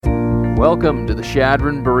Welcome to the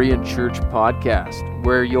Chadron Berean Church podcast,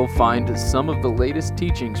 where you'll find some of the latest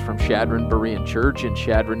teachings from Chadron Berean Church in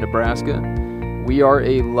Chadron, Nebraska. We are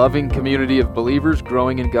a loving community of believers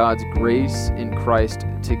growing in God's grace in Christ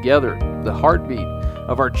together. The heartbeat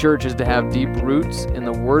of our church is to have deep roots in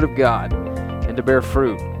the Word of God and to bear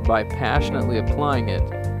fruit by passionately applying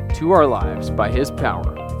it to our lives by His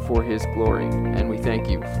power for His glory. And we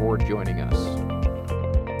thank you for joining us.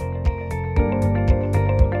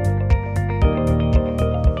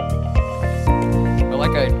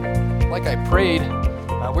 Like I prayed,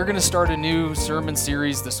 we're going to start a new sermon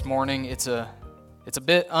series this morning. It's a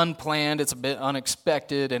bit unplanned, it's a bit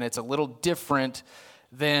unexpected, and it's a little different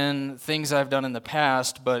than things I've done in the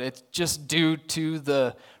past, but it's just due to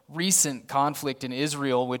the recent conflict in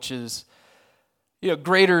Israel, which is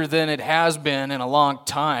greater than it has been in a long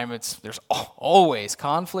time. There's always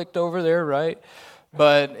conflict over there, right?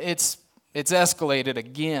 But it's escalated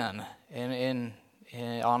again on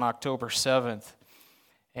October 7th.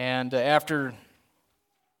 And after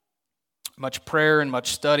much prayer and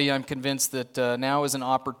much study, I'm convinced that now is an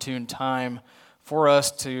opportune time for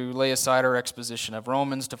us to lay aside our exposition of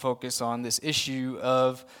Romans to focus on this issue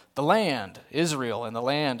of the land, Israel and the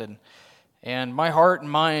land. And my heart and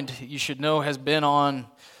mind, you should know, has been on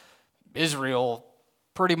Israel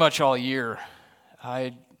pretty much all year.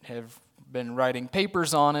 I have been writing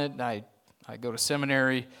papers on it. I go to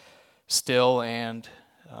seminary still, and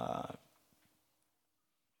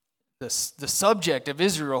the subject of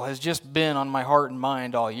Israel has just been on my heart and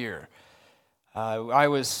mind all year. I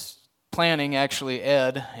was planning, actually,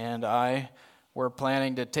 Ed and I were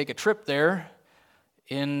planning to take a trip there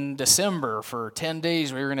in December for 10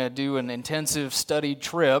 days. We were going to do an intensive study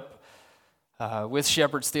trip with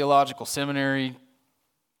Shepherd's Theological Seminary,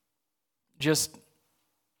 just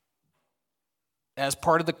as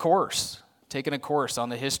part of the course, taking a course on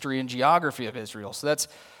the history and geography of Israel. So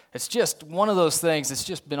it's just one of those things that's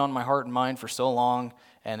just been on my heart and mind for so long,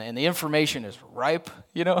 and the information is ripe,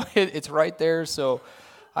 it's right there. So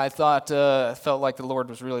I felt like the Lord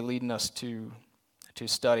was really leading us to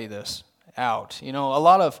study this out. A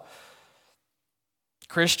lot of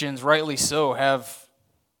Christians, rightly so, have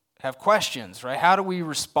questions, right? How do we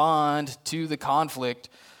respond to the conflict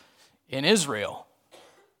in Israel?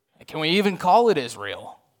 Can we even call it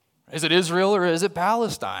Israel? Is it Israel or is it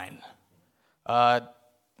Palestine?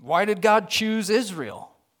 Why did God choose Israel?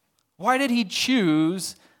 Why did He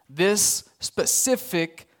choose this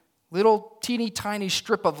specific little teeny tiny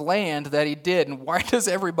strip of land that He did? And why does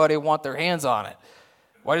everybody want their hands on it?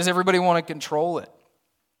 Why does everybody want to control it?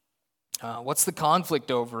 What's the conflict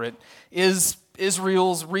over it? Is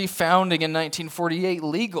Israel's refounding in 1948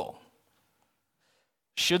 legal?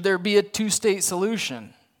 Should there be a two-state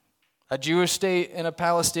solution? A Jewish state and a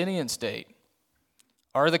Palestinian state?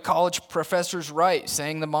 Are the college professors right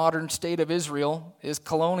saying the modern state of Israel is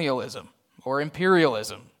colonialism or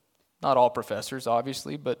imperialism? Not all professors,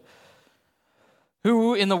 obviously, but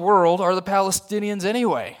who in the world are the Palestinians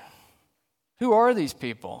anyway? Who are these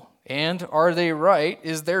people? And are they right?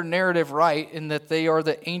 Is their narrative right in that they are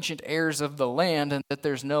the ancient heirs of the land and that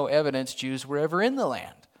there's no evidence Jews were ever in the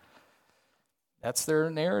land? That's their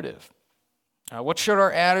narrative. What should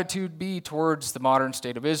our attitude be towards the modern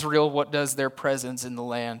state of Israel? What does their presence in the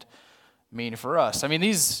land mean for us?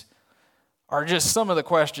 These are just some of the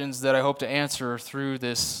questions that I hope to answer through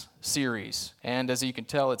this series. And as you can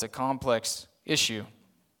tell, it's a complex issue.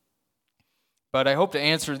 But I hope to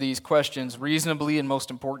answer these questions reasonably and, most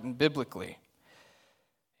important, biblically.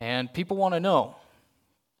 And people want to know.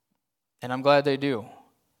 And I'm glad they do.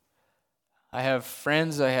 I have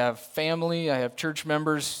friends, I have family, I have church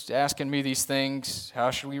members asking me these things.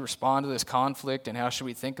 How should we respond to this conflict, and how should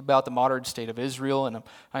we think about the modern state of Israel? And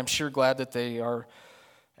I'm sure glad that they are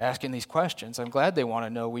asking these questions. I'm glad they want to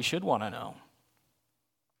know. We should want to know.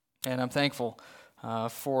 And I'm thankful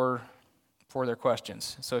for their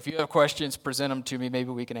questions. So if you have questions, present them to me.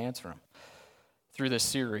 Maybe we can answer them through this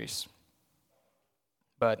series.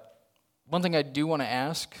 But one thing I do want to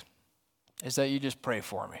ask is that you just pray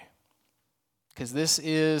for me. Because this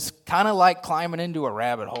is kind of like climbing into a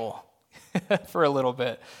rabbit hole for a little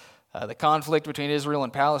bit. The conflict between Israel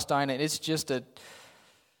and Palestine, it's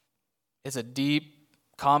a deep,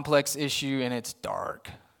 complex issue, and it's dark.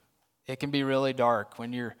 It can be really dark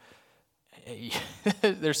when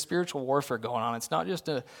there's spiritual warfare going on. It's not just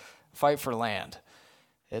a fight for land.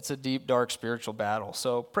 It's a deep, dark spiritual battle.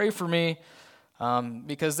 So pray for me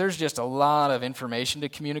because there's just a lot of information to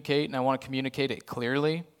communicate, and I want to communicate it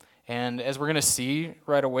clearly. And as we're going to see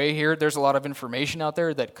right away here, there's a lot of information out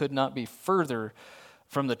there that could not be further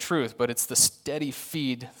from the truth, but it's the steady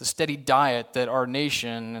feed, the steady diet that our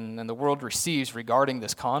nation and the world receives regarding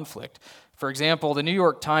this conflict. For example, the New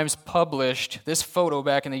York Times published this photo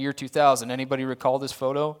back in the year 2000. Anybody recall this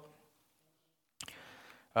photo?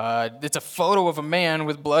 It's a photo of a man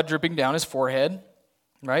with blood dripping down his forehead,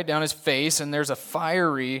 right down his face, and there's a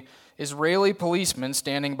fiery Israeli policeman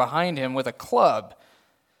standing behind him with a club.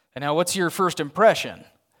 And now, what's your first impression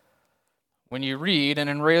when you read an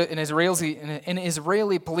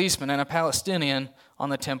Israeli policeman and a Palestinian on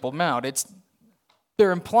the Temple Mount?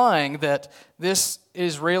 They're implying that this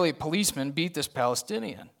Israeli policeman beat this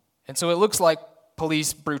Palestinian. And so it looks like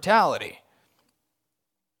police brutality.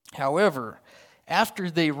 However, after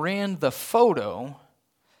they ran the photo,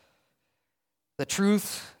 the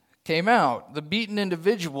truth came out. The beaten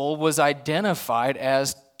individual was identified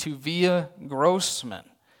as Tuvia Grossman.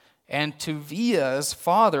 And Tuvia's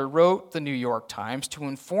father wrote the New York Times to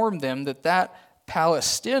inform them that that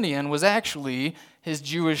Palestinian was actually his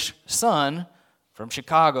Jewish son from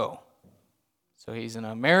Chicago. So he's an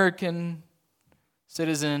American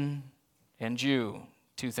citizen and Jew,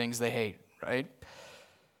 two things they hate, right?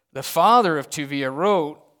 The father of Tuvia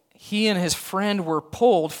wrote, he and his friend were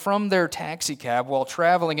pulled from their taxi cab while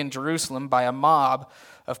traveling in Jerusalem by a mob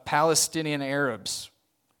of Palestinian Arabs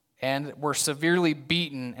and were severely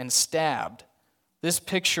beaten and stabbed. This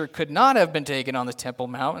picture could not have been taken on the Temple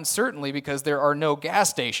Mount, and certainly because there are no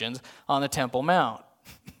gas stations on the Temple Mount.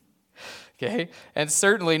 Okay? And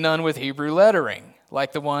certainly none with Hebrew lettering,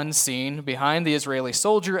 like the one seen behind the Israeli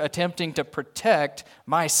soldier attempting to protect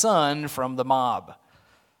my son from the mob.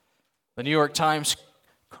 The New York Times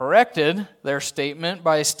corrected their statement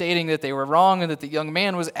by stating that they were wrong and that the young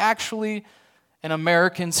man was actually an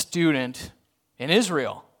American student in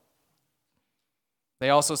Israel. They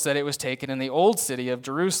also said it was taken in the old city of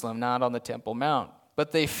Jerusalem, not on the Temple Mount.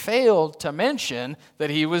 But they failed to mention that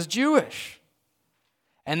he was Jewish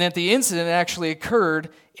and that the incident actually occurred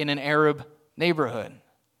in an Arab neighborhood.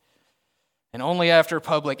 And only after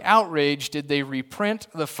public outrage did they reprint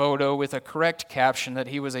the photo with a correct caption that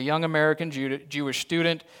he was a young American Jewish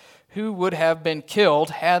student who would have been killed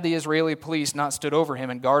had the Israeli police not stood over him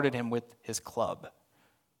and guarded him with his club.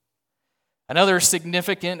 Another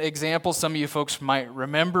significant example some of you folks might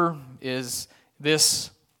remember is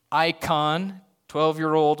this icon,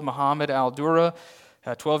 12-year-old Mohammed al-Dura,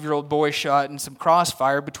 a 12-year-old boy shot in some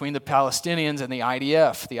crossfire between the Palestinians and the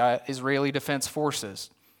IDF, the Israeli Defense Forces.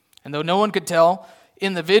 And though no one could tell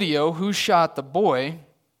in the video who shot the boy,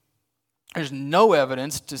 there's no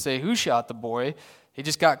evidence to say who shot the boy. He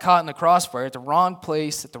just got caught in the crossfire at the wrong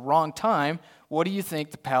place at the wrong time. What do you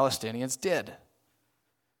think the Palestinians did?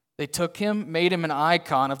 They took him, made him an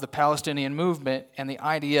icon of the Palestinian movement, and the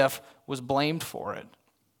IDF was blamed for it.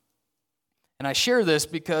 And I share this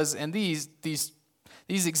because, and these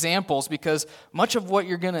examples, because much of what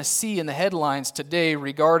you're going to see in the headlines today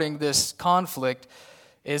regarding this conflict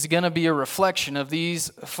is going to be a reflection of these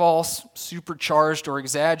false, supercharged, or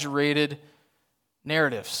exaggerated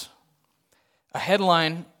narratives. A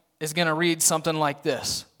headline is going to read something like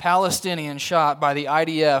this: Palestinian shot by the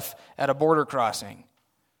IDF at a border crossing.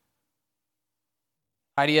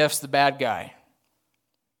 IDF's the bad guy.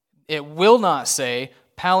 It will not say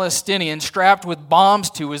Palestinian strapped with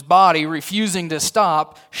bombs to his body, refusing to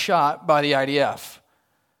stop, shot by the IDF.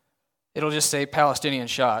 It'll just say Palestinian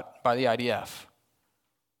shot by the IDF.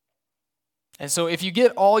 And so if you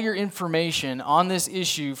get all your information on this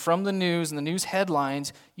issue from the news and the news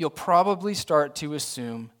headlines, you'll probably start to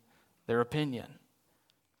assume their opinion.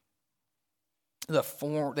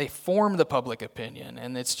 They form the public opinion,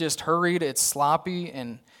 and it's just hurried, it's sloppy,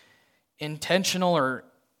 and intentional or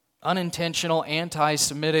unintentional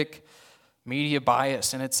anti-Semitic media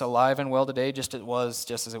bias, and it's alive and well today, just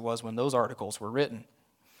as it was when those articles were written.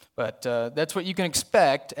 But that's what you can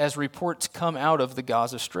expect as reports come out of the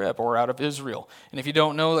Gaza Strip or out of Israel. And if you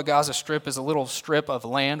don't know, the Gaza Strip is a little strip of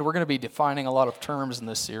land. We're going to be defining a lot of terms in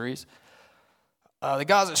this series. The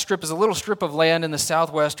Gaza Strip is a little strip of land in the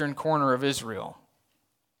southwestern corner of Israel.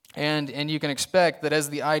 And you can expect that as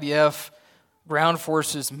the IDF ground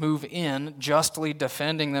forces move in, justly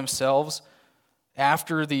defending themselves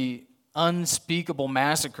after the unspeakable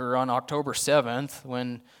massacre on October 7th,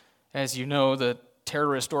 when, as you know, the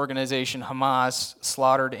terrorist organization Hamas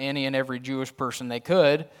slaughtered any and every Jewish person they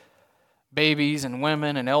could, babies and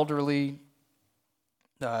women and elderly,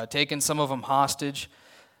 taking some of them hostage.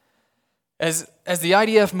 As the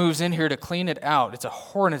IDF moves in here to clean it out, it's a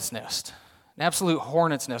hornet's nest, an absolute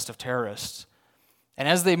hornet's nest of terrorists. And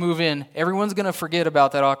as they move in, everyone's going to forget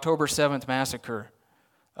about that October 7th massacre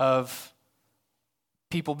of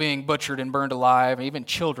people being butchered and burned alive, even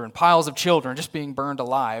children, piles of children just being burned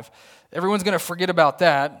alive. Everyone's going to forget about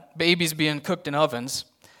that, babies being cooked in ovens,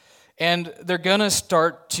 and they're going to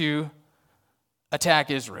start to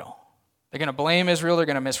attack Israel. They're going to blame Israel, they're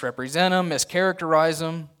going to misrepresent them, mischaracterize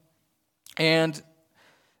them, and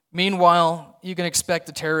meanwhile, you can expect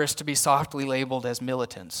the terrorists to be softly labeled as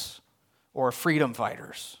militants or freedom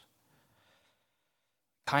fighters,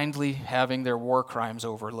 kindly having their war crimes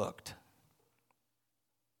overlooked.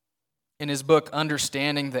 In his book,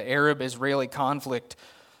 Understanding the Arab-Israeli Conflict,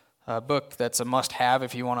 a book that's a must-have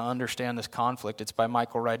if you want to understand this conflict, it's by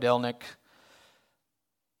Michael Rydelnik.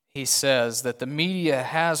 He says that the media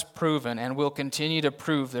has proven and will continue to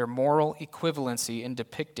prove their moral equivalency in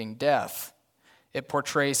depicting death. It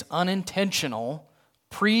portrays unintentional,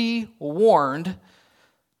 pre-warned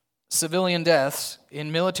civilian deaths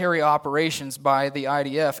in military operations by the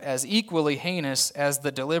IDF as equally heinous as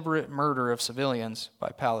the deliberate murder of civilians by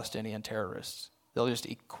Palestinian terrorists. They'll just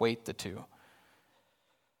equate the two.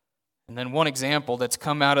 And then one example that's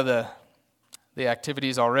come out of the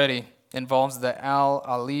activities already involves the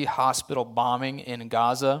Al-Ali hospital bombing in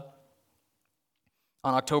Gaza.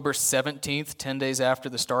 On October 17th, 10 days after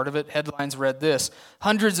the start of it, headlines read this: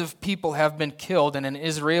 hundreds of people have been killed in an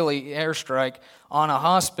Israeli airstrike on a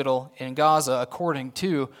hospital in Gaza, according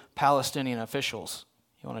to Palestinian officials.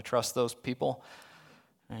 You want to trust those people?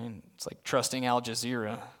 I mean, it's like trusting Al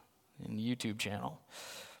Jazeera and YouTube channel.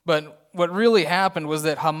 But what really happened was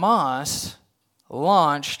that Hamas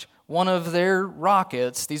launched one of their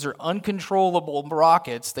rockets. These are uncontrollable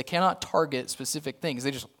rockets. They cannot target specific things. They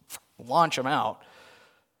just launch them out.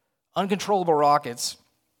 Uncontrollable rockets,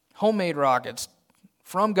 homemade rockets,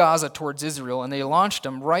 from Gaza towards Israel, and they launched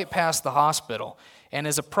them right past the hospital. And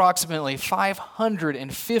as approximately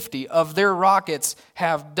 550 of their rockets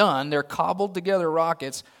have done, their cobbled together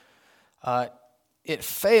rockets, it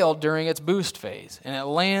failed during its boost phase. And it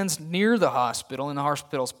lands near the hospital, in the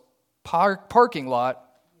hospital's parking lot,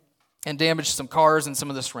 and damaged some cars and some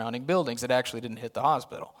of the surrounding buildings. It actually didn't hit the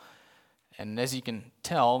hospital. And as you can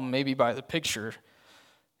tell, maybe by the picture,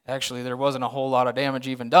 actually, there wasn't a whole lot of damage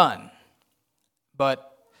even done.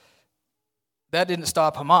 But that didn't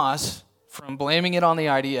stop Hamas from blaming it on the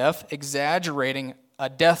IDF, exaggerating a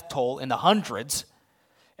death toll in the hundreds,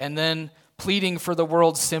 and then pleading for the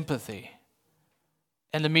world's sympathy.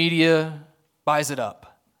 And the media buys it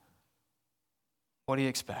up. What do you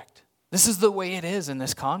expect? This is the way it is in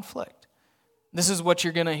this conflict. This is what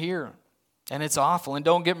you're going to hear. And it's awful. And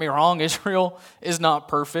don't get me wrong, Israel is not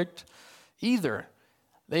perfect either.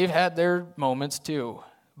 They've had their moments too.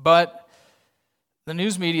 But the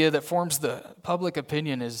news media that forms the public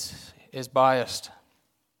opinion is biased.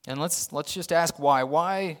 And let's just ask why.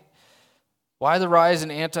 Why the rise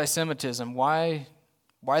in anti-Semitism? Why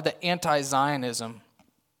the anti-Zionism?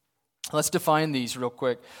 Let's define these real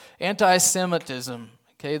quick. Anti-Semitism,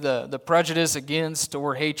 okay, the prejudice against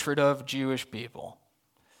or hatred of Jewish people.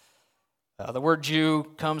 The word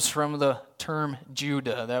Jew comes from the term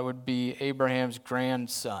Judah. That would be Abraham's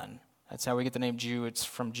grandson. That's how we get the name Jew. It's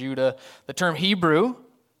from Judah. The term Hebrew,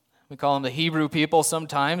 we call them the Hebrew people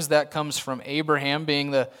sometimes. That comes from Abraham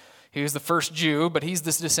being he was the first Jew, but he's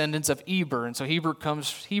the descendants of Eber. And so Hebrew comes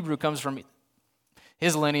from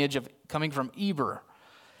his lineage of coming from Eber.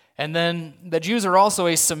 And then the Jews are also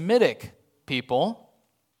a Semitic people.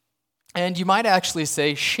 And you might actually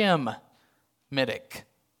say Shemitic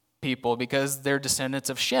people because they're descendants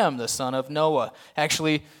of Shem, the son of Noah.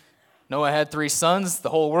 Actually, Noah had 3 sons. The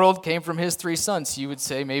whole world came from his 3 sons. You would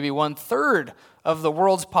say maybe 1/3 of the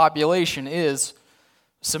world's population is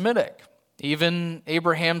Semitic. Even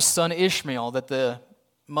Abraham's son Ishmael, that the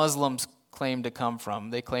Muslims claim to come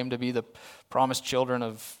from. They claim to be the promised children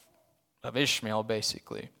of Ishmael,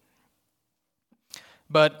 basically.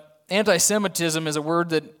 But anti-Semitism is a word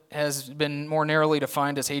that has been more narrowly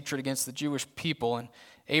defined as hatred against the Jewish people, and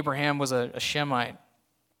Abraham was a Shemite.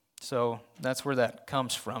 So that's where that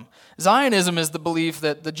comes from. Zionism is the belief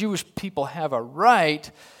that the Jewish people have a right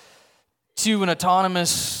to an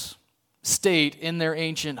autonomous state in their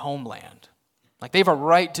ancient homeland. Like they have a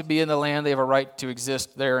right to be in the land, they have a right to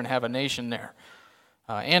exist there and have a nation there.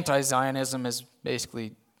 Anti-Zionism is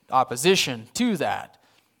basically opposition to that.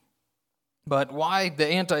 But why the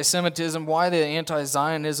anti-Semitism, why the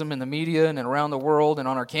anti-Zionism in the media and around the world and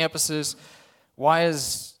on our campuses? Why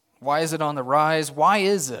is it on the rise? Why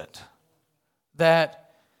is it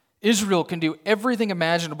that Israel can do everything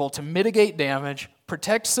imaginable to mitigate damage,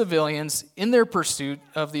 protect civilians in their pursuit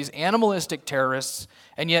of these animalistic terrorists,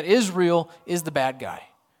 and yet Israel is the bad guy?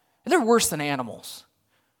 And they're worse than animals.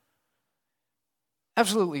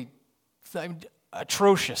 Absolutely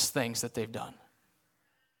atrocious things that they've done.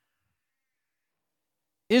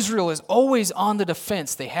 Israel is always on the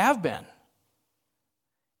defense. They have been.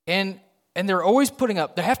 And they're always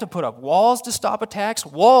they have to put up walls to stop attacks,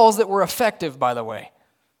 walls that were effective, by the way.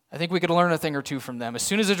 I think we could learn a thing or two from them. As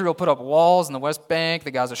soon as Israel put up walls in the West Bank,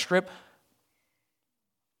 the Gaza Strip,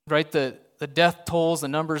 right, the death tolls, the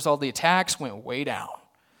numbers, all the attacks went way down.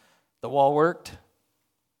 The wall worked.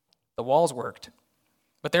 The walls worked.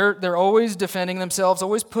 But they're always defending themselves,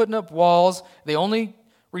 always putting up walls. They only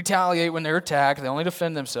retaliate when they're attacked. They only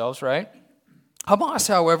defend themselves, right? Hamas,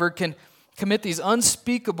 however, can commit these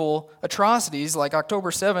unspeakable atrocities like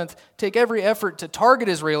October 7th, take every effort to target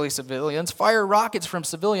Israeli civilians, fire rockets from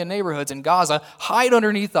civilian neighborhoods in Gaza, hide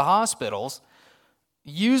underneath the hospitals,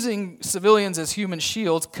 using civilians as human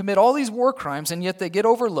shields, commit all these war crimes, and yet they get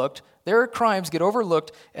overlooked. Their crimes get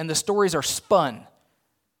overlooked, and the stories are spun.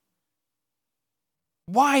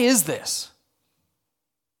 Why is this?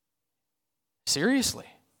 Seriously.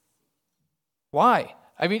 Why?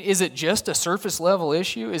 I mean, is it just a surface level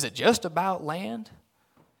issue? Is it just about land?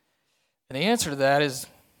 And the answer to that is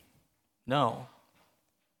no.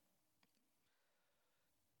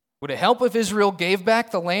 Would it help if Israel gave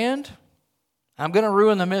back the land? I'm going to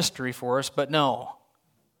ruin the mystery for us, but no.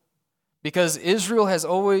 Because Israel has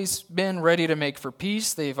always been ready to make for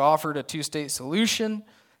peace. They've offered a two-state solution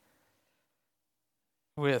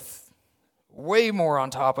with way more on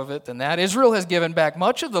top of it than that. Israel has given back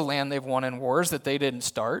much of the land they've won in wars that they didn't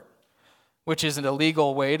start, which is an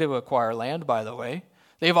illegal way to acquire land, by the way.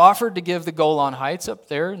 They've offered to give the Golan Heights up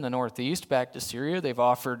there in the northeast back to Syria. They've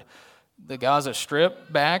offered the Gaza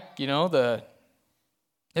Strip back. They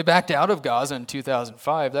backed out of Gaza in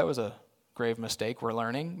 2005. That was a grave mistake, we're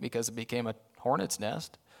learning, because it became a hornet's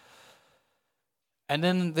nest. And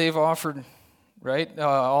then they've offered,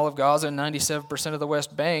 all of Gaza and 97% of the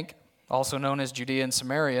West Bank, also known as Judea and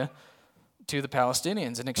Samaria, to the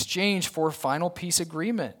Palestinians in exchange for a final peace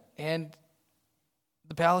agreement. And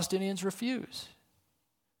the Palestinians refuse.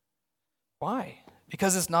 Why?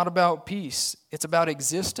 Because it's not about peace. It's about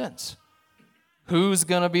existence. Who's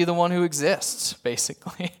going to be the one who exists,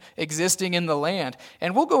 basically, existing in the land?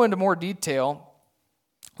 And we'll go into more detail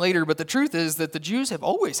later, but the truth is that the Jews have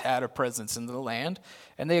always had a presence in the land,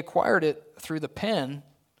 and they acquired it through the pen,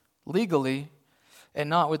 legally, and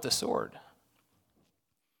not with the sword.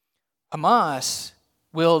 Hamas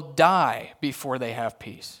will die before they have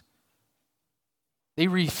peace. They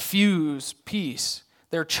refuse peace.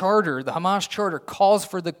 Their charter, the Hamas charter, calls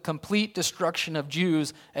for the complete destruction of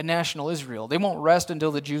Jews and national Israel. They won't rest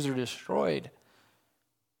until the Jews are destroyed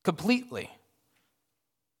completely.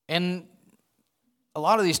 And a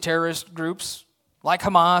lot of these terrorist groups, like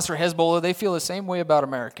Hamas or Hezbollah, they feel the same way about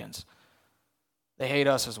Americans. They hate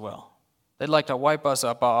us as well. They'd like to wipe us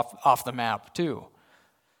up off the map, too.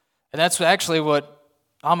 And that's actually what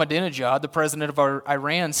Ahmadinejad, the president of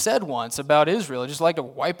Iran, said once about Israel. He'd just like to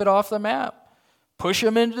wipe it off the map, push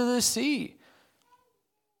them into the sea,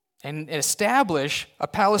 and establish a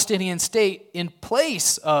Palestinian state in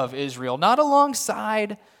place of Israel, not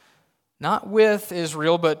alongside, not with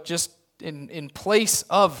Israel, but just in place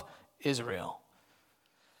of Israel.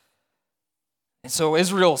 And so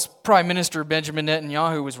Israel's Prime Minister Benjamin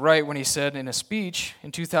Netanyahu was right when he said in a speech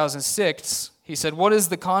in 2006, he said, "What is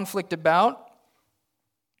the conflict about?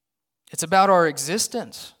 It's about our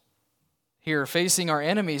existence here facing our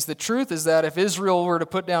enemies. The truth is that if Israel were to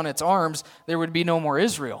put down its arms, there would be no more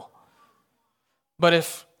Israel. But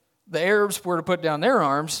if the Arabs were to put down their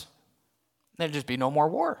arms, there'd just be no more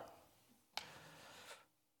war."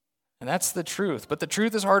 And that's the truth. But the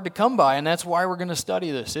truth is hard to come by, and that's why we're going to study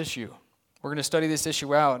this issue. We're going to study this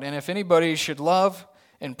issue out. And if anybody should love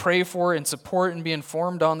and pray for and support and be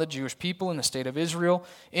informed on the Jewish people in the state of Israel,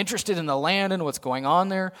 interested in the land and what's going on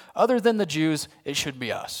there, other than the Jews, it should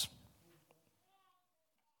be us.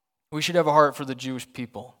 We should have a heart for the Jewish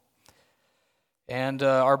people. And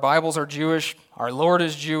our Bibles are Jewish. Our Lord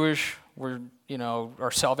is Jewish.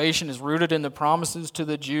 Our salvation is rooted in the promises to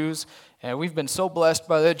the Jews. And we've been so blessed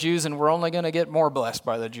by the Jews, and we're only going to get more blessed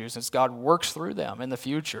by the Jews as God works through them in the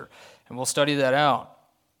future. And we'll study that out.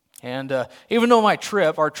 And even though our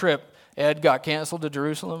trip, Ed, got canceled to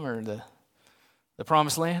Jerusalem or the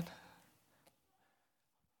Promised Land,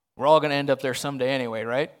 we're all going to end up there someday anyway,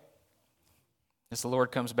 right? As the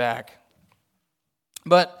Lord comes back.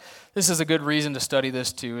 But this is a good reason to study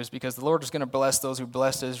this too, is because the Lord is going to bless those who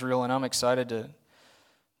blessed Israel, and I'm excited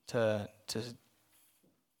to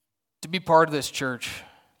be part of this church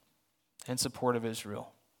in support of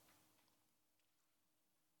Israel.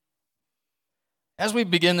 As we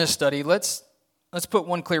begin this study, let's put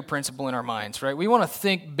one clear principle in our minds, right? We want to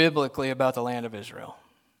think biblically about the land of Israel.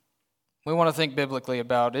 We want to think biblically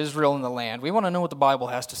about Israel and the land. We want to know what the Bible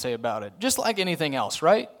has to say about it, just like anything else,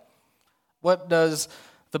 right? What does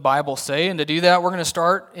the Bible say? And to do that, we're going to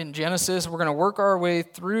start in Genesis. We're going to work our way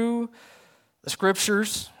through the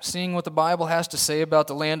scriptures, seeing what the Bible has to say about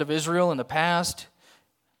the land of Israel in the past,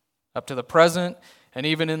 up to the present, and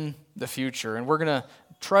even in the future. And we're going to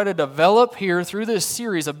try to develop here through this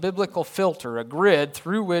series a biblical filter, a grid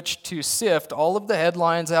through which to sift all of the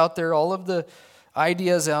headlines out there, all of the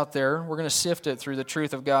ideas out there. We're going to sift it through the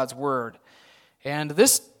truth of God's Word. And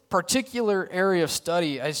this particular area of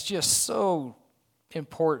study is just so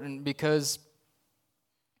important because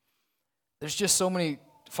there's just so many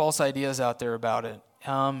false ideas out there about it.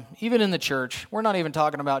 Even in the church, we're not even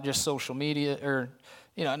talking about just social media, or,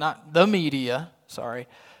 not the media, sorry.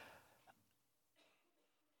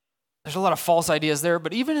 There's a lot of false ideas there,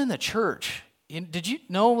 but even in the church, did you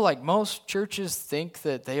know, most churches think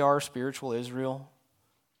that they are spiritual Israel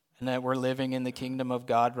and that we're living in the kingdom of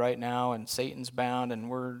God right now and Satan's bound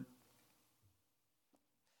and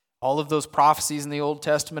all of those prophecies in the Old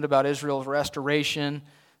Testament about Israel's restoration,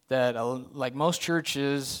 that like most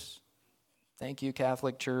churches, thank you,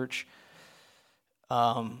 Catholic Church,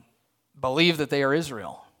 believe that they are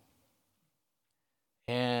Israel.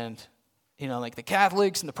 And, like the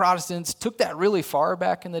Catholics and the Protestants took that really far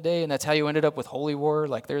back in the day, and that's how you ended up with Holy War.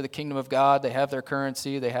 Like they're the kingdom of God, they have their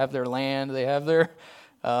currency, they have their land, they have their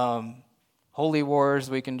holy wars.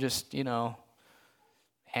 We can just,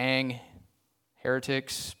 hang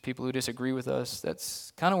heretics, people who disagree with us.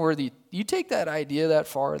 That's kind of where you take that idea that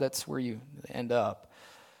far, that's where you end up.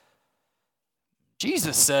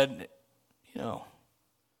 Jesus said, the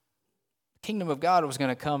kingdom of God was going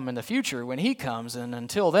to come in the future when he comes, and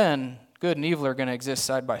until then, good and evil are going to exist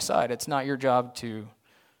side by side. It's not your job to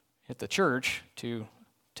hit the church to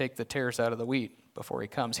take the tares out of the wheat before he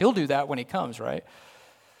comes. He'll do that when he comes, right?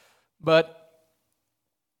 But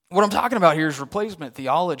what I'm talking about here is replacement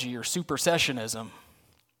theology or supersessionism.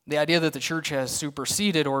 The idea that the church has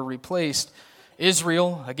superseded or replaced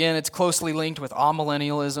Israel. Again, it's closely linked with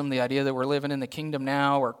amillennialism, the idea that we're living in the kingdom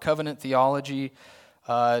now, or covenant theology.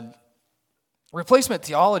 Replacement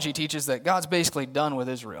theology teaches that God's basically done with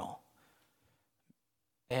Israel.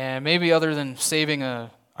 And maybe other than saving a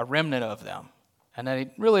remnant of them. And that he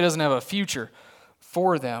really doesn't have a future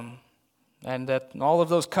for them. And that all of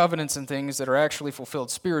those covenants and things that are actually fulfilled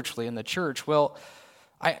spiritually in the church, well,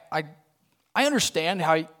 I understand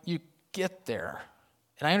how you get there.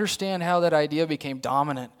 And I understand how that idea became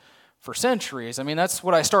dominant for centuries. I mean, that's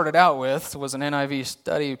what I started out with, was an NIV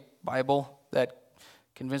study Bible that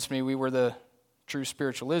convinced me we were the true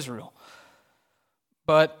spiritual Israel.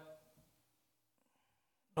 But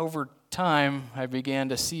over time, I began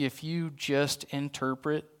to see if you just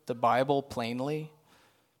interpret the Bible plainly,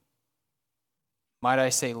 might I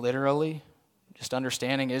say literally, just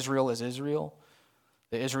understanding Israel as Israel,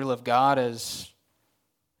 the Israel of God as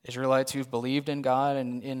Israelites who've believed in God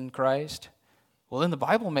and in Christ, well, then the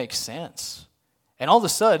Bible makes sense. And all of a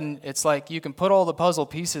sudden, it's like you can put all the puzzle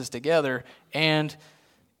pieces together, and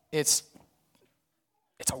it's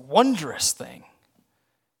a wondrous thing.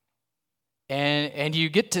 And you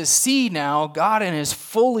get to see now God in his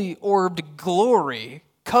fully orbed glory,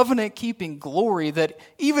 covenant-keeping glory, that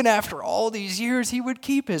even after all these years, he would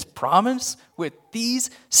keep his promise with these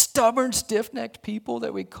stubborn, stiff-necked people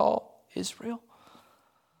that we call Israel.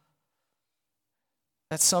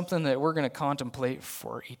 That's something that we're going to contemplate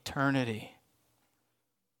for eternity.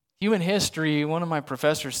 Human history, one of my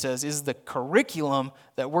professors says, is the curriculum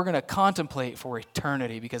that we're going to contemplate for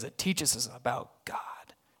eternity because it teaches us about God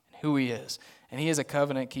and who he is. And he is a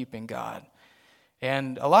covenant-keeping God.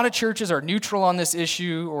 And a lot of churches are neutral on this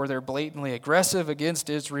issue, or they're blatantly aggressive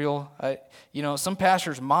against Israel. Some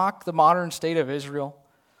pastors mock the modern state of Israel.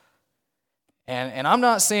 And I'm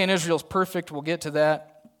not saying Israel's perfect. We'll get to that.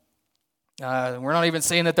 We're not even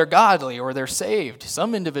saying that they're godly or they're saved.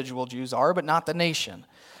 Some individual Jews are, but not the nation.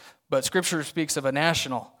 But Scripture speaks of a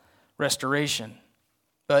national restoration.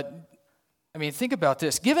 But, think about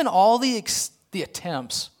this. Given all the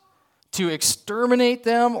attempts to exterminate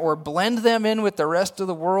them or blend them in with the rest of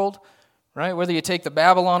the world, right? Whether you take the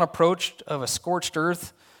Babylon approach of a scorched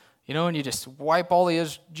earth, and you just wipe all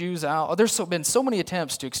the Jews out. There's been so many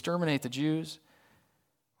attempts to exterminate the Jews.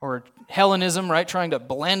 Or Hellenism, right? Trying to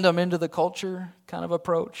blend them into the culture kind of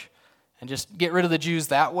approach and just get rid of the Jews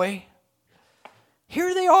that way.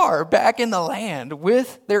 Here they are back in the land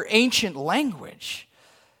with their ancient language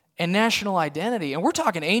and national identity. And we're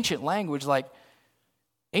talking ancient language like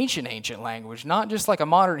ancient language, not just like a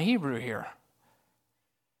modern Hebrew here.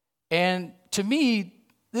 And to me,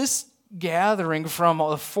 this gathering from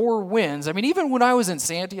the four winds. I mean, even when I was in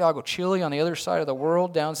Santiago, Chile, on the other side of the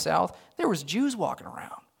world, down south, there was Jews walking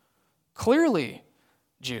around. Clearly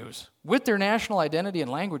Jews, with their national identity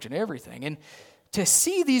and language and everything. And to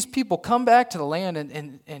see these people come back to the land,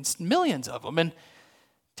 and millions of them, and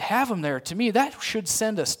to have them there, to me, that should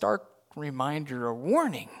send a stark reminder, a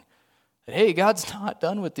warning, that, hey, God's not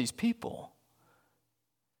done with these people.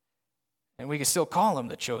 And we can still call them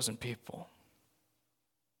the chosen people.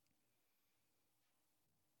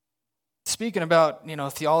 Speaking about,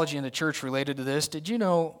 theology in the church related to this, did you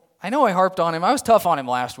know, I know I harped on him. I was tough on him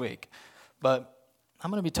last week, but I'm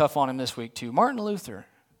going to be tough on him this week too. Martin Luther,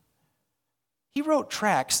 he wrote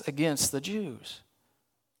tracts against the Jews.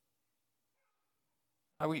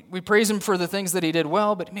 We praise him for the things that he did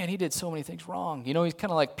well, but man, he did so many things wrong. He's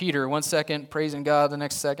kind of like Peter, 1 second praising God, the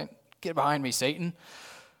next second, get behind me, Satan.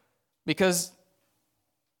 Because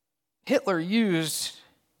Hitler used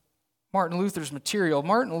Martin Luther's material.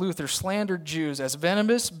 Martin Luther slandered Jews as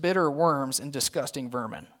venomous, bitter worms and disgusting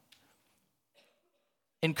vermin,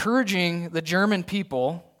 encouraging the German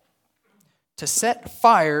people to set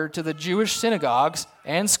fire to the Jewish synagogues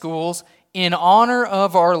and schools in honor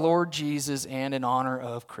of our Lord Jesus and in honor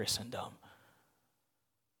of Christendom.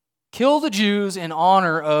 Kill the Jews in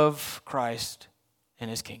honor of Christ and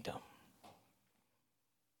his kingdom.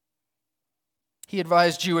 He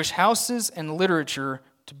advised Jewish houses and literature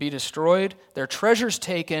to be destroyed, their treasures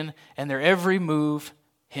taken, and their every move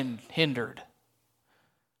hindered.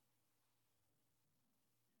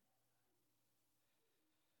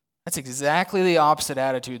 That's exactly the opposite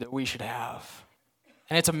attitude that we should have.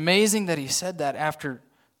 And it's amazing that he said that after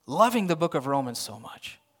loving the book of Romans so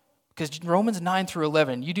much. Because Romans 9 through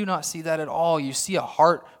 11, you do not see that at all. You see a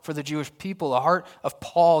heart for the Jewish people, a heart of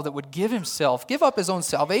Paul that would give up his own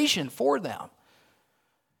salvation for them.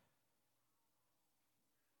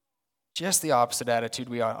 Just the opposite attitude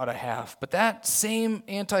we ought to have. But that same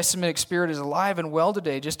anti-Semitic spirit is alive and well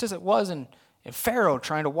today, just as it was in Pharaoh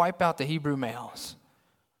trying to wipe out the Hebrew males.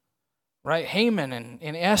 Right? Haman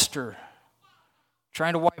and Esther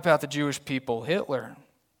trying to wipe out the Jewish people. Hitler.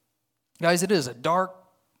 Guys, it is a dark,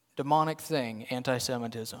 demonic thing,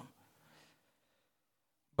 anti-Semitism.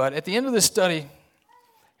 But at the end of this study,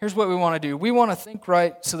 here's what we want to do. We want to think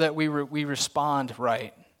right so that we respond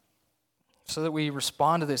right. So that we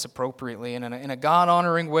respond to this appropriately and in a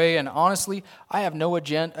God-honoring way. And honestly, I have no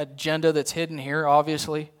agenda that's hidden here,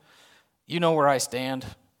 obviously. You know where I stand.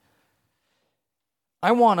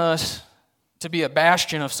 I want us to be a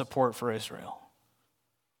bastion of support for Israel.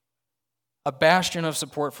 A bastion of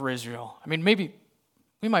support for Israel. I mean, maybe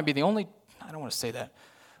we might be the only, I don't want to say that,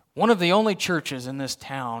 one of the only churches in this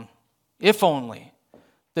town, if only,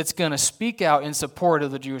 that's going to speak out in support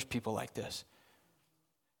of the Jewish people like this.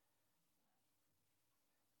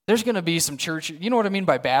 There's going to be some churches, you know what I mean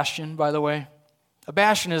by bastion, by the way? A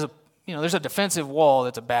bastion is there's a defensive wall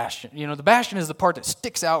that's a bastion. The bastion is the part that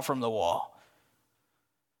sticks out from the wall.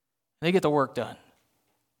 They get the work done.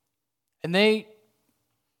 And they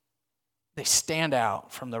stand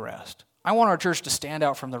out from the rest. I want our church to stand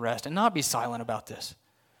out from the rest and not be silent about this.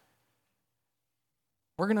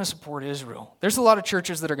 We're going to support Israel. There's a lot of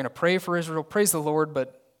churches that are going to pray for Israel, praise the Lord,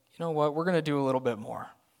 but you know what? We're going to do a little bit more.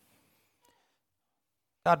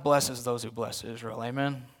 God blesses those who bless Israel.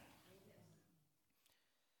 Amen?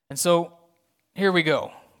 And so, here we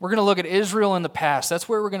go. We're going to look at Israel in the past. That's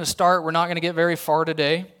where we're going to start. We're not going to get very far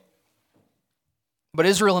today. But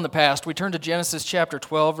Israel in the past, we turn to Genesis chapter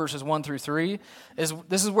 12, verses 1 through 3.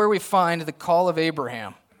 This is where we find the call of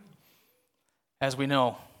Abraham. As we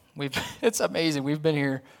know, it's amazing. We've been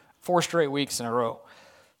here 4 straight weeks in a row,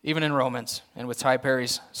 even in Romans and with Ty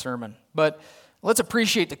Perry's sermon. But let's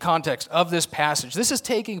appreciate the context of this passage. This is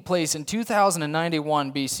taking place in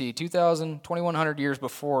 2091 BC, 2,100 years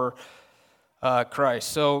before Christ.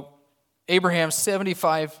 So Abraham's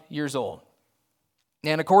 75 years old.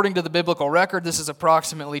 And according to the biblical record, this is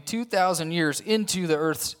approximately 2,000 years into the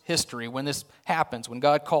earth's history when this happens, when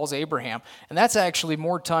God calls Abraham. And that's actually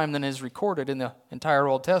more time than is recorded in the entire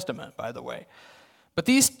Old Testament, by the way. But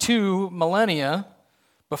these 2 millennia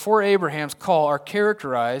before Abraham's call are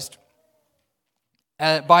characterized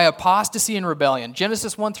by apostasy and rebellion.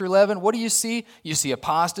 Genesis 1 through 11, what do you see? You see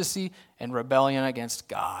apostasy and rebellion against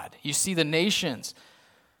God. You see the nations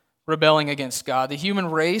rebelling against God. The human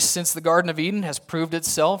race, since the Garden of Eden, has proved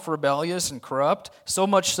itself rebellious and corrupt, so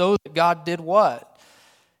much so that God did what?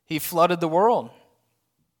 He flooded the world.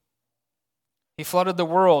 He flooded the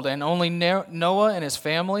world, and only Noah and his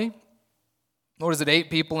family, 8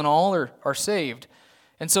 people in all, are saved.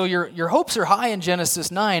 And so your hopes are high in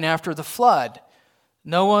Genesis 9 after the flood.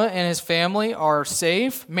 Noah and his family are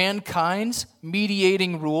safe. Mankind's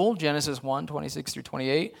mediating rule, Genesis 1, 26 through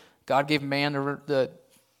 28. God gave man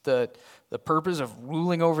the purpose of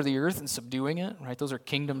ruling over the earth and subduing it, right? Those are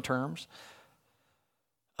kingdom terms.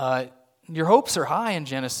 Your hopes are high in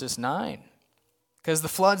Genesis 9 because the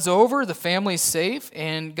flood's over, the family's safe,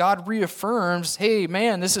 and God reaffirms, hey,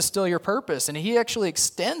 man, this is still your purpose. And he actually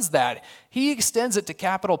extends that. He extends it to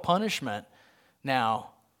capital punishment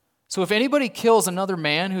now. So if anybody kills another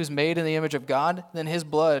man who's made in the image of God, then his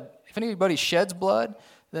blood, if anybody sheds blood,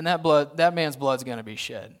 then that man's blood's going to be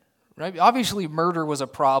shed. Right? Obviously, murder was a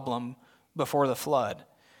problem before the flood.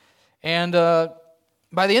 And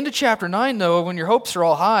by the end of chapter 9, though, when your hopes are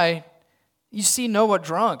all high, you see Noah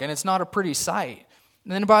drunk, and it's not a pretty sight.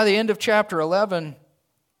 And then by the end of chapter 11,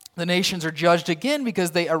 the nations are judged again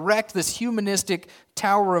because they erect this humanistic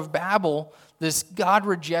Tower of Babel, this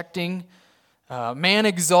God-rejecting,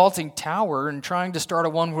 man-exalting tower and trying to start a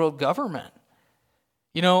one-world government.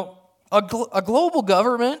 You know, a global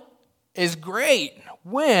government is great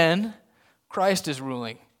when Christ is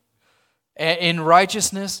ruling in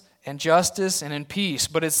righteousness and justice and in peace.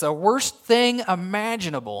 But it's the worst thing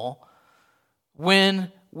imaginable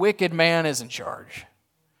when wicked man is in charge.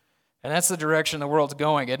 And that's the direction the world's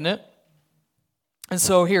going, isn't it? And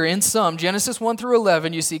so here, in sum, Genesis 1 through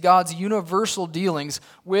 11, you see God's universal dealings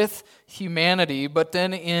with humanity. But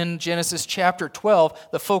then in Genesis chapter 12,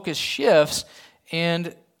 the focus shifts.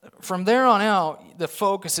 And from there on out, the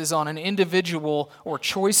focus is on an individual or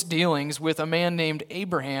choice dealings with a man named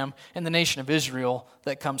Abraham and the nation of Israel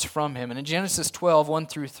that comes from him. And in Genesis 12, 1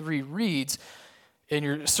 through 3 reads in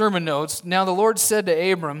your sermon notes, "Now the Lord said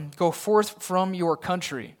to Abram, 'Go forth from your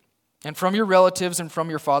country, and from your relatives and from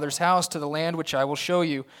your father's house to the land which I will show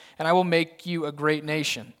you, and I will make you a great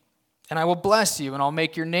nation. And I will bless you, and I'll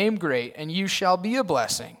make your name great, and you shall be a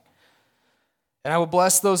blessing. And I will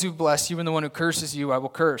bless those who bless you, and the one who curses you I will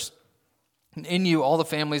curse. And in you all the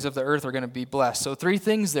families of the earth are going to be blessed.'" So 3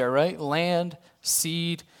 things there, right? Land,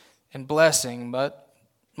 seed, and blessing. But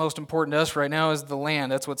most important to us right now is the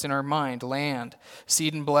land. That's what's in our mind, land,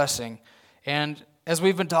 seed, and blessing. And as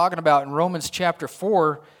we've been talking about in Romans chapter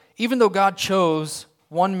 4, even though God chose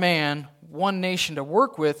one man, one nation to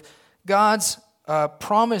work with, God's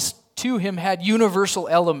promise to him had universal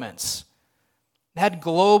elements, had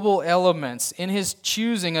global elements. In his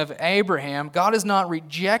choosing of Abraham, God is not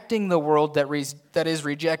rejecting the world that is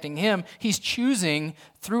rejecting him. He's choosing,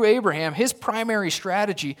 through Abraham, his primary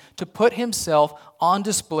strategy to put himself on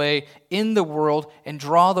display in the world and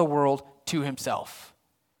draw the world to himself.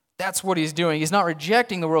 That's what he's doing. He's not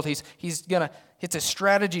rejecting the world. It's a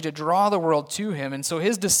strategy to draw the world to him. And so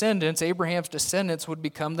his descendants, Abraham's descendants, would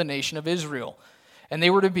become the nation of Israel. And they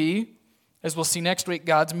were to be, as we'll see next week,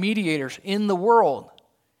 God's mediators in the world.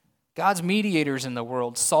 God's mediators in the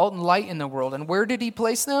world, salt and light in the world. And where did he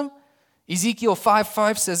place them? Ezekiel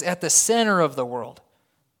 5:5 says, at the center of the world.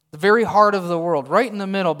 The very heart of the world, right in the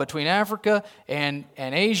middle between Africa and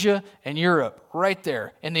Asia and Europe, right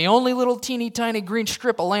there. And the only little teeny tiny green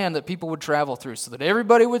strip of land that people would travel through so that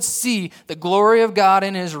everybody would see the glory of God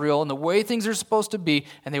in Israel and the way things are supposed to be,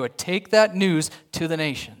 and they would take that news to the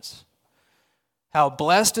nations. How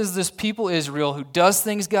blessed is this people Israel who does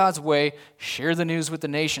things God's way, share the news with the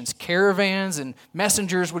nations. Caravans and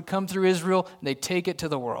messengers would come through Israel, and they'd take it to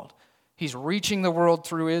the world. He's reaching the world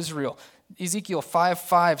through Israel. Ezekiel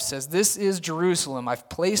 5:5 says, "This is Jerusalem. I've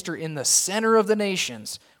placed her in the center of the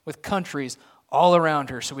nations with countries all around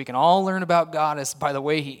her." So we can all learn about God as by the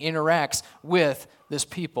way he interacts with this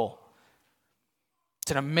people.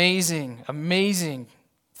 It's an amazing, amazing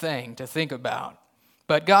thing to think about.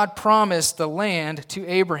 But God promised the land to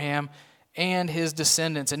Abraham and his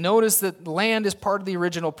descendants. And notice that land is part of the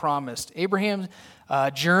original promise. Abraham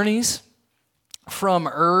journeys from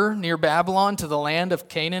Ur near Babylon to the land of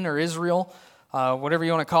Canaan or Israel, whatever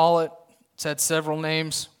you want to call it. It's had several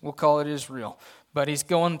names. We'll call it Israel. But he's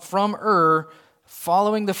going from Ur,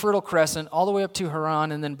 following the Fertile Crescent, all the way up to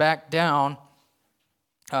Haran, and then back down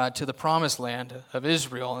to the promised land of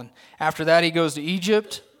Israel. And after that, he goes to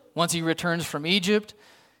Egypt. Once he returns from Egypt,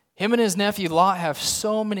 him and his nephew Lot have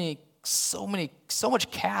so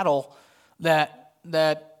much cattle that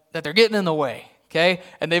they're getting in the way. Okay?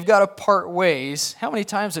 And they've got to part ways. How many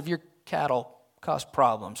times have your cattle caused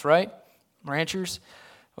problems, right? Ranchers?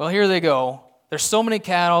 Well, here they go. There's so many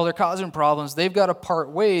cattle, they're causing problems. They've got to part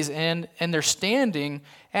ways, and they're standing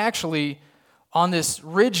actually on this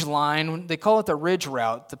ridge line. They call it the ridge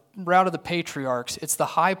route, the route of the patriarchs. It's the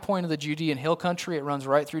high point of the Judean hill country. It runs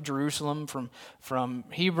right through Jerusalem from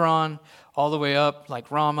Hebron all the way up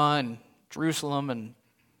like Ramah and Jerusalem and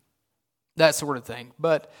that sort of thing.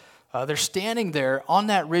 But They're standing there on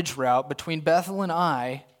that ridge route between Bethel and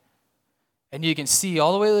Ai, and you can see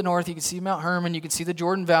all the way to the north, you can see Mount Hermon, you can see the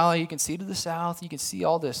Jordan Valley, you can see to the south, you can see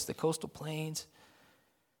all this, the coastal plains.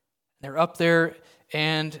 They're up there,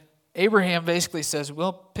 and Abraham basically says,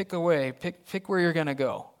 well, pick away, pick where you're going to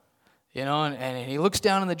go. And he looks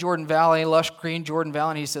down in the Jordan Valley, lush green Jordan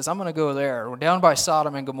Valley, and he says, I'm going to go there. We're down by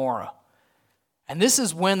Sodom and Gomorrah. And this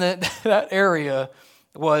is when that area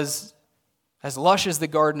was as lush as the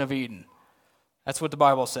Garden of Eden. That's what the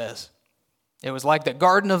Bible says. It was like the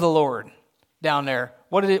garden of the Lord down there.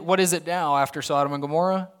 What is it now after Sodom and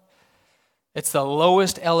Gomorrah? It's the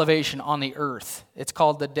lowest elevation on the earth. It's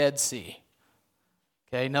called the Dead Sea.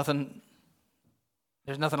 Okay,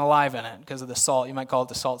 there's nothing alive in it because of the salt. You might call it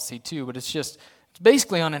the Salt Sea too, but it's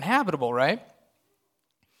basically uninhabitable, right?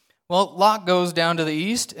 Well, Lot goes down to the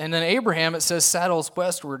east, and then Abraham, it says, settles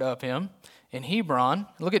westward of him in Hebron.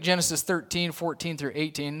 Look at Genesis 13, 14 through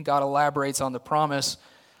 18. God elaborates on the promise.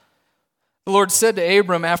 The Lord said to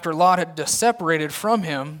Abram after Lot had separated from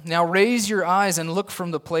him, now raise your eyes and look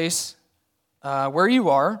from the place where you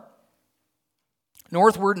are,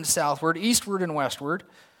 northward and southward, eastward and westward.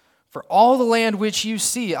 For all the land which you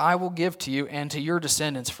see I will give to you and to your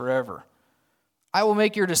descendants forever. I will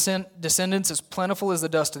make your descendants as plentiful as the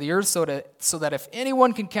dust of the earth, so that if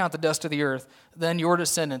anyone can count the dust of the earth, then your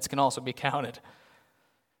descendants can also be counted.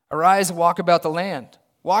 Arise and walk about the land.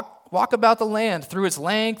 Walk about the land through its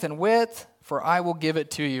length and width, for I will give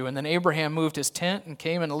it to you. And then Abraham moved his tent and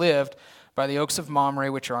came and lived by the oaks of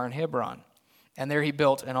Mamre, which are in Hebron. And there he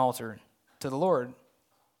built an altar to the Lord.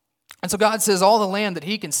 And so God says all the land that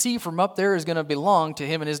he can see from up there is going to belong to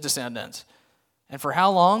him and his descendants. And for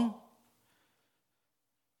how long?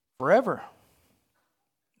 Forever.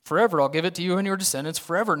 Forever. I'll give it to you and your descendants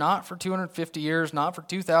forever. Not for 250 years, not for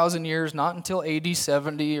 2,000 years, not until AD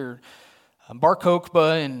 70 or Bar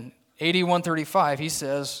Kokhba in AD 135. He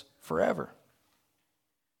says forever.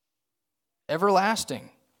 Everlasting.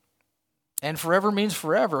 And forever means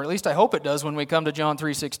forever. At least I hope it does when we come to John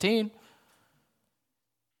 3:16.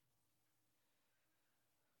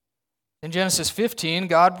 In Genesis 15,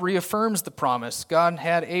 God reaffirms the promise. God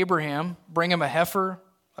had Abraham bring him a heifer,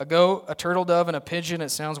 a goat, a turtle dove, and a pigeon. It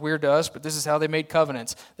sounds weird to us, but this is how they made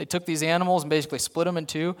covenants. They took these animals and basically split them in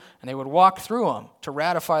two, and they would walk through them to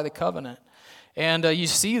ratify the covenant. And you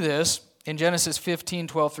see this in Genesis 15,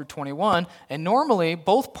 12 through 21. And normally,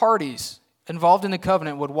 both parties involved in the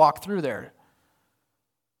covenant would walk through there.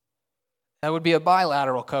 That would be a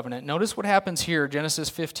bilateral covenant. Notice what happens here,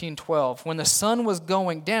 Genesis 15, 12. When the sun was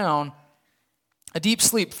going down, a deep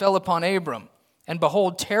sleep fell upon Abram, and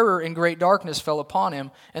behold, terror and great darkness fell upon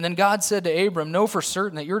him. And then God said to Abram, know for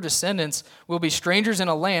certain that your descendants will be strangers in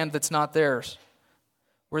a land that's not theirs,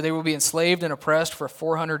 where they will be enslaved and oppressed for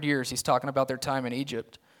 400 years. He's talking about their time in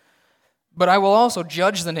Egypt. But I will also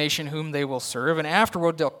judge the nation whom they will serve, and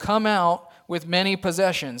afterward they'll come out with many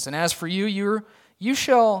possessions. And as for you, you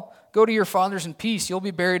shall go to your fathers in peace. You'll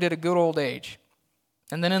be buried at a good old age.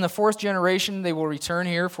 And then in the fourth generation they will return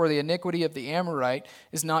here, for the iniquity of the Amorite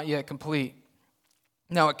is not yet complete.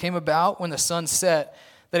 Now it came about when the sun set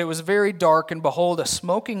that it was very dark, and behold, a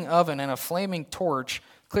smoking oven and a flaming torch,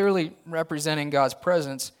 clearly representing God's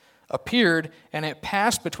presence, appeared, and it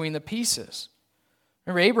passed between the pieces.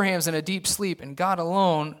 Remember, Abraham's in a deep sleep, and God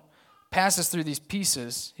alone passes through these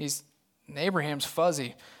pieces. Abraham's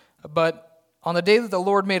fuzzy. But on the day that the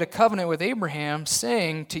Lord made a covenant with Abraham,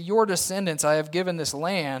 saying, to your descendants I have given this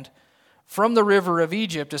land, from the river of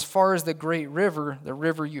Egypt as far as the great river, the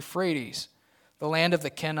river Euphrates, the land of the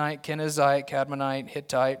Kenite, Kenizzite, Cadmonite,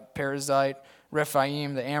 Hittite, Perizzite,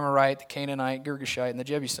 Rephaim, the Amorite, the Canaanite, Girgashite, and the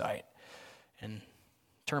Jebusite. And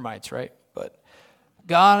termites, right? But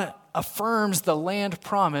God affirms the land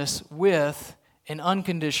promise with an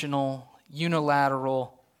unconditional,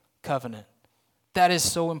 unilateral covenant. That is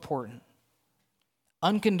so important.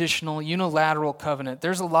 Unconditional, unilateral covenant.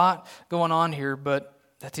 There's a lot going on here, but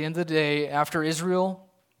at the end of the day, after Israel,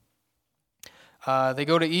 they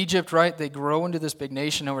go to Egypt, right? They grow into this big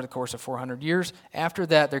nation over the course of 400 years. After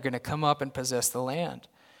that, they're going to come up and possess the land.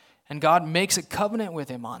 And God makes a covenant with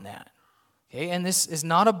him on that. Okay? And this is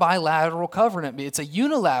not a bilateral covenant. It's a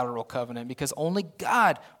unilateral covenant because only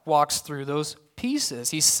God walks through those pieces.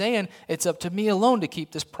 He's saying, it's up to me alone to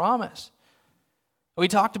keep this promise. We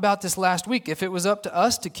talked about this last week. If it was up to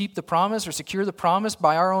us to keep the promise or secure the promise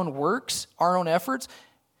by our own works, our own efforts,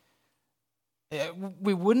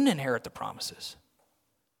 we wouldn't inherit the promises.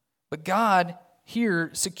 But God here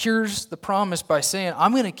secures the promise by saying,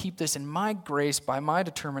 I'm going to keep this in my grace by my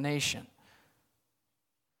determination.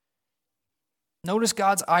 Notice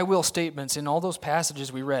God's I will statements in all those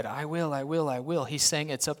passages we read. I will, I will, I will. He's saying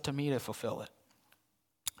it's up to me to fulfill it.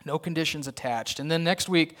 No conditions attached. And then next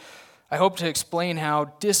week, I hope to explain how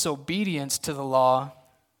disobedience to the law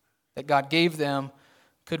that God gave them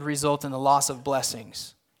could result in the loss of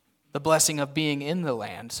blessings, the blessing of being in the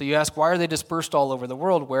land. So you ask, why are they dispersed all over the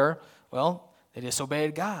world? Where? Well, they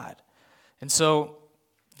disobeyed God. And so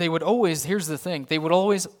they would always, here's the thing, they would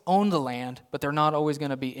always own the land, but they're not always going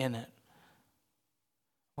to be in it.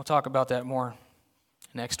 We'll talk about that more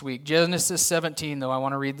next week. Genesis 17, though, I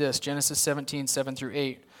want to read this. Genesis 17, 7 through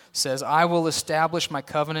 8 says, I will establish my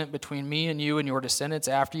covenant between me and you and your descendants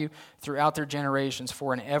after you throughout their generations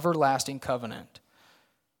for an everlasting covenant.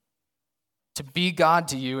 To be God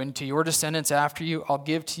to you and to your descendants after you, I'll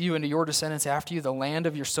give to you and to your descendants after you the land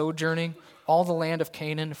of your sojourning, all the land of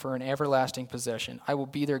Canaan for an everlasting possession. I will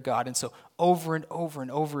be their God. And so over and over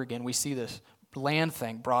and over again, we see this land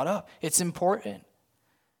thing brought up. It's important.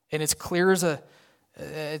 And it's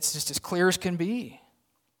just as clear as can be.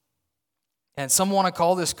 And some want to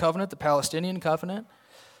call this covenant the Palestinian covenant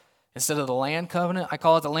instead of the land covenant. I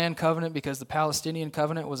call it the land covenant because the Palestinian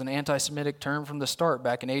covenant was an anti-Semitic term from the start.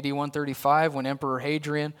 Back in AD 135, when Emperor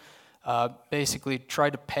Hadrian basically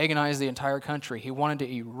tried to paganize the entire country, he wanted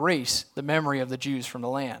to erase the memory of the Jews from the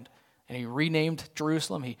land. And he renamed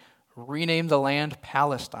Jerusalem, he renamed the land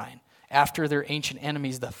Palestine after their ancient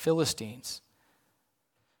enemies, the Philistines.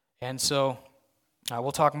 And so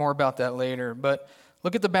we'll talk more about that later. But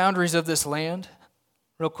look at the boundaries of this land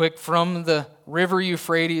real quick, from the river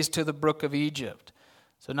Euphrates to the brook of Egypt.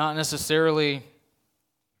 So not necessarily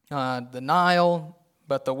the Nile,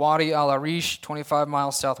 but the Wadi al-Arish, 25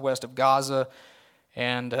 miles southwest of Gaza,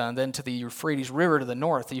 and then to the Euphrates River to the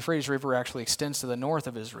north. The Euphrates River actually extends to the north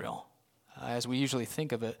of Israel, as we usually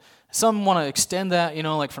think of it. Some want to extend that,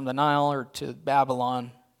 like from the Nile or to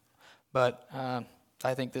Babylon, but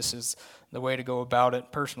I think this is the way to go about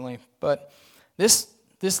it personally. But this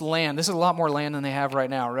land, this is a lot more land than they have right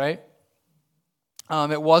now, right?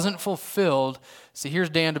 It wasn't fulfilled. See, here's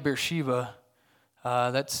Dan to Beersheba.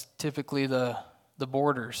 That's typically the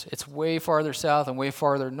borders. It's way farther south and way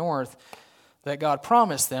farther north that God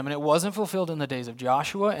promised them, and it wasn't fulfilled in the days of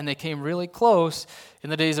Joshua, and they came really close in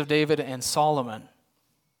the days of David and Solomon.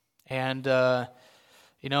 And, and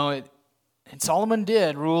Solomon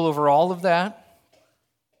did rule over all of that,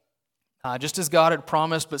 just as God had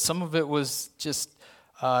promised, but some of it was just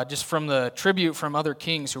from the tribute from other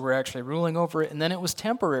kings who were actually ruling over it, and then it was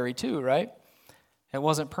temporary too, right? It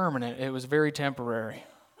wasn't permanent. It was very temporary.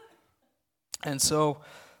 And so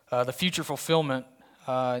the future fulfillment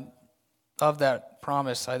of that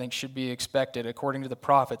promise, I think, should be expected according to the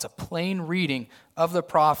prophets. A plain reading of the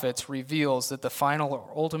prophets reveals that the final or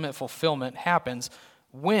ultimate fulfillment happens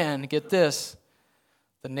when, get this,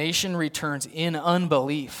 the nation returns in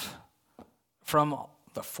unbelief from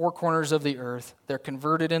the four corners of the earth. They're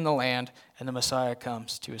converted in the land, and the Messiah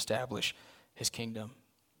comes to establish his kingdom.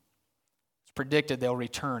 It's predicted they'll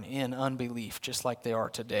return in unbelief, just like they are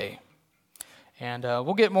today. And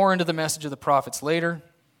we'll get more into the message of the prophets later.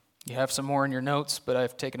 You have some more in your notes, but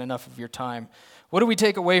I've taken enough of your time. What do we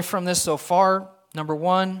take away from this so far? Number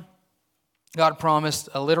one, God promised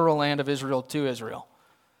a literal land of Israel, to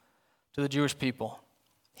the Jewish people.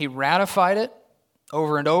 He ratified it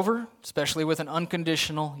over and over, especially with an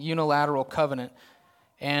unconditional, unilateral covenant.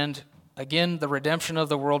 And again, the redemption of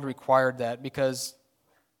the world required that, because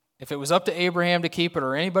if it was up to Abraham to keep it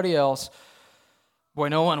or anybody else, boy,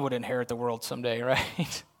 no one would inherit the world someday,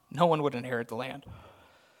 right? No one would inherit the land.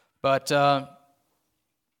 But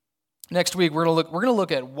next week we're going to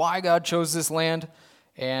look at why God chose this land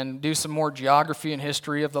and do some more geography and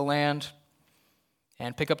history of the land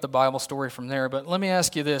and pick up the Bible story from there. But let me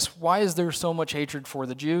ask you this. Why is there so much hatred for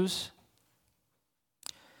the Jews?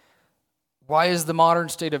 Why is the modern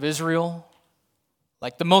state of Israel,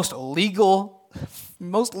 like the most legally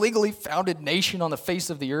founded nation on the face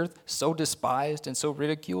of the earth, so despised and so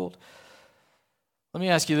ridiculed? Let me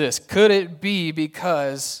ask you this. Could it be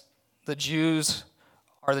because the Jews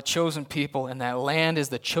are the chosen people, and that land is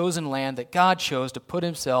the chosen land that God chose to put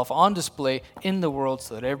himself on display in the world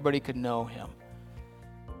so that everybody could know him?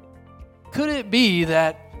 Could it be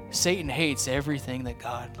that Satan hates everything that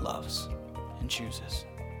God loves and chooses?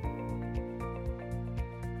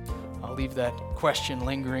 I'll leave that question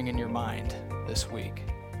lingering in your mind this week.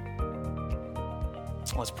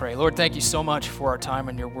 Let's pray. Lord, thank you so much for our time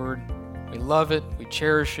in your word. We love it, we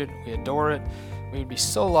cherish it, we adore it. We would be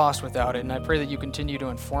so lost without it, and I pray that you continue to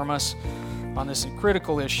inform us on this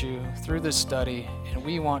critical issue through this study, and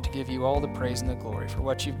we want to give you all the praise and the glory for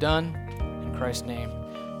what you've done. In Christ's name,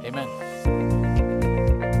 amen.